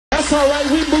It's all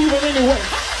right, we moving anyway.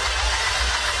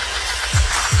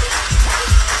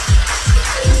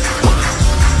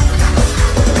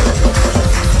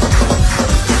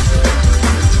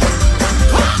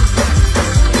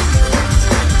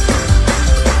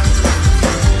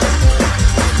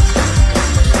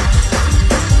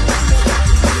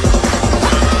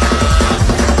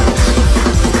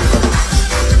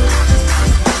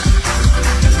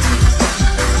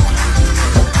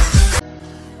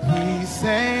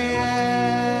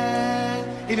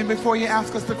 Before you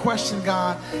ask us the question,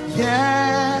 God,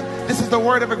 yeah, this is the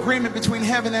word of agreement between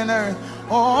heaven and earth.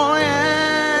 Oh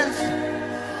yes,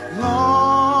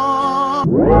 Lord.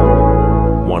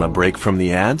 Want a break from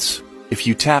the ads? If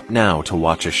you tap now to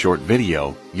watch a short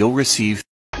video, you'll receive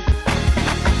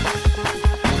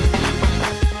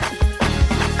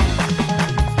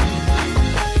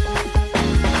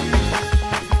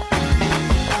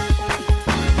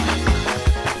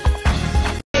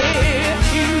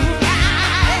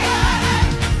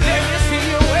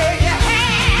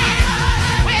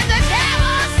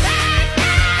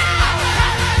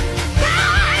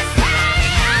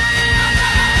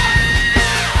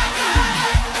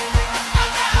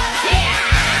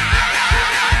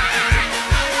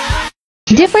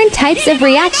different types of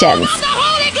reactions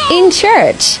in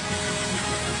church.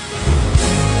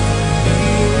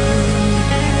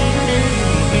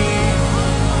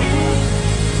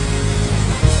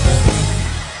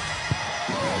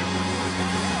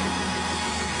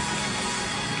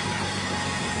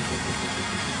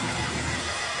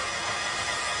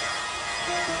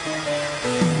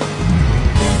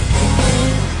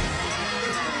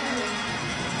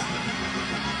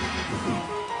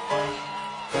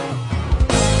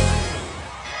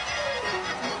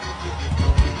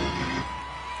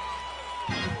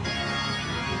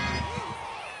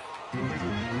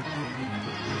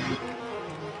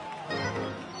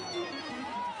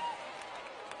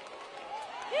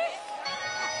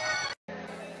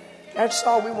 That's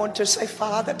all we want to say,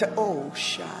 Father, to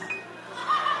Osha.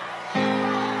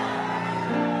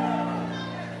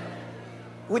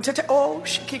 We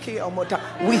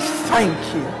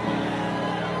thank you.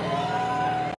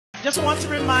 Just want to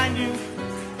remind you,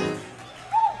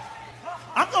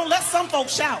 I'm going to let some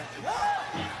folks shout.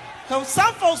 Because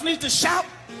some folks need to shout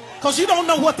because you don't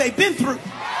know what they've been through.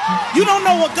 You don't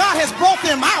know what God has brought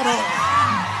them out of.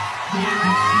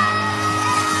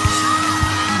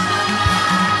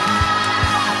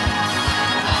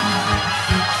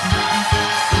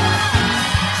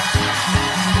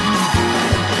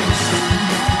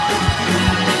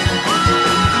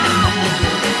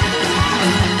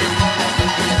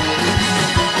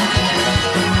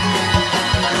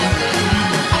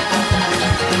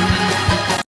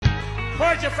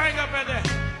 Put your finger up in there.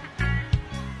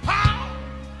 Pow!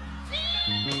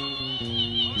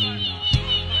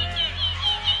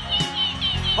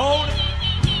 Hold it.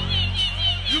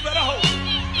 You better hold it.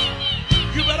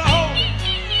 You better hold it.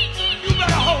 You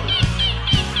better hold it.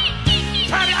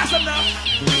 Tiny, that's enough.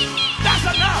 That's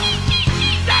enough.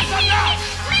 That's enough.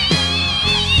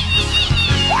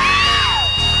 Wow!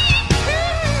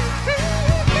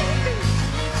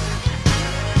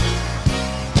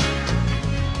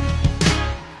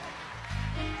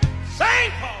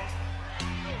 Same Paul.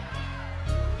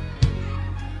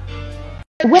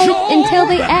 Wait until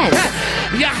the end.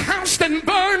 Your house done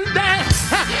burned down.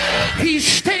 He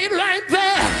stayed right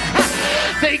there.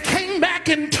 They came back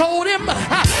and told him,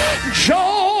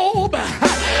 Job,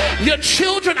 your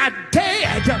children are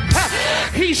dead.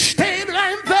 He stayed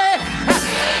right there.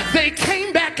 They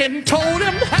came back and told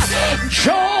him,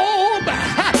 Job,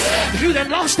 you done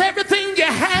lost everything you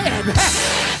had.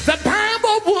 The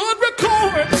Bible would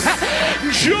record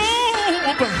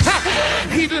Job,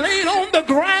 he laid on the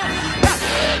ground.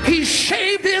 He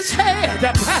shaved his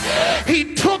head.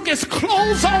 He took his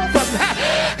clothes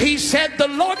off. He said, the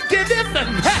Lord giveth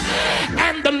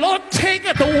and the Lord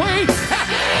taketh away.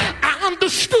 I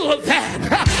understood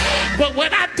that. But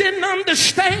what I didn't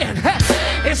understand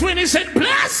is when he said,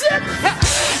 blessed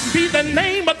be the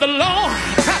name of the Lord.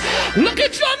 Look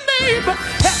at your neighbor.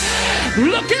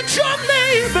 Look at your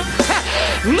neighbor.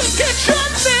 Look at your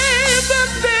neighbor,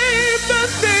 neighbor,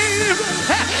 neighbor.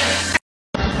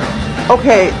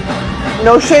 Okay,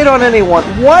 no shade on anyone.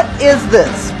 What is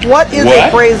this? What is a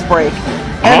praise break?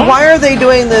 And why are they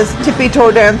doing this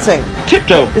tippy-toe dancing?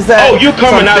 Tiptoe? Is that oh, you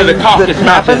coming out of the caucus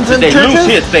mountain today. Loose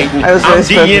here, Satan. I'm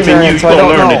DMing you. You gonna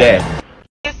learn today.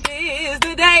 This is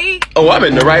the day. Oh, I'm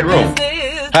in the right room.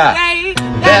 This is the day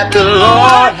that the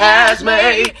Lord has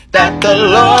made. That the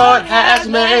Lord has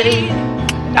made.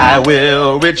 I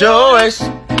will rejoice.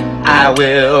 I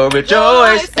will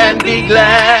rejoice and be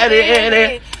glad in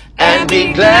it. and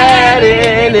be glad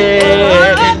in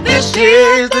it. This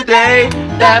is the day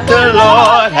that the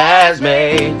Lord has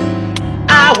made.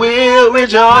 I will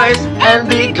rejoice and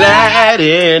be glad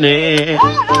in it.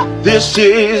 This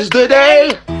is the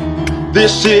day.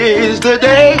 This is the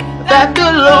day that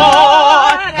the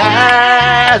Lord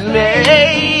has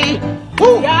made.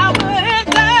 Woo.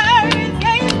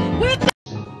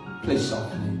 Play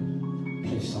softly.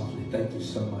 Play softly. Thank you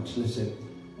so much. Listen,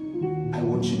 I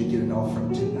want you to get an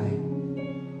offering tonight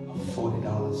of $40.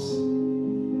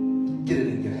 Get it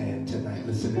in your hand tonight.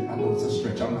 Listen, I know it's a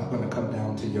stretch. I'm not going to come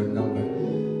down to your number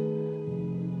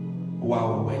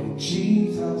while we're waiting.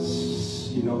 Jesus,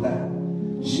 you know that?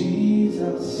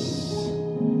 Jesus.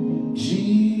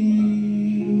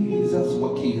 Jesus.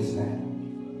 What key is that?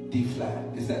 D flat.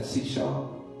 Is that C sharp?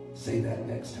 Say that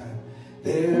next time.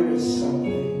 There is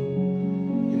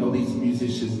something, you know, these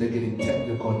musicians, they're getting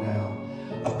technical now,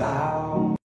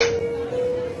 about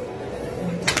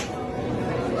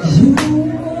you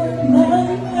are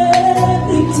my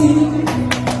everything.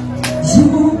 You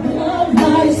are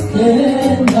my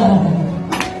standby.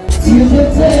 Till the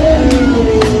day.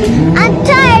 I'm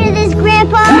tired of this,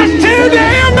 Grandpa. That's too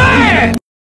damn bad.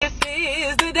 This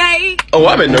is the day. Oh,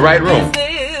 I'm in the right room. This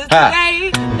is the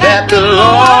day That the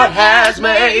Lord has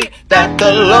made, that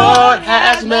the Lord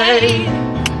has made.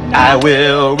 I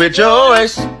will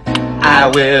rejoice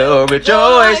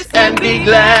and be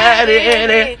glad in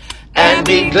it, and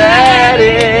be glad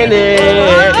in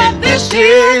it. This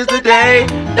is the day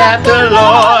that the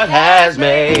Lord has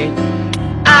made.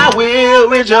 I will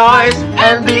rejoice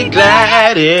and be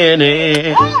glad in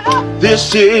it.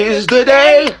 This is the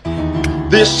day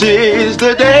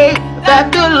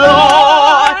that the Lord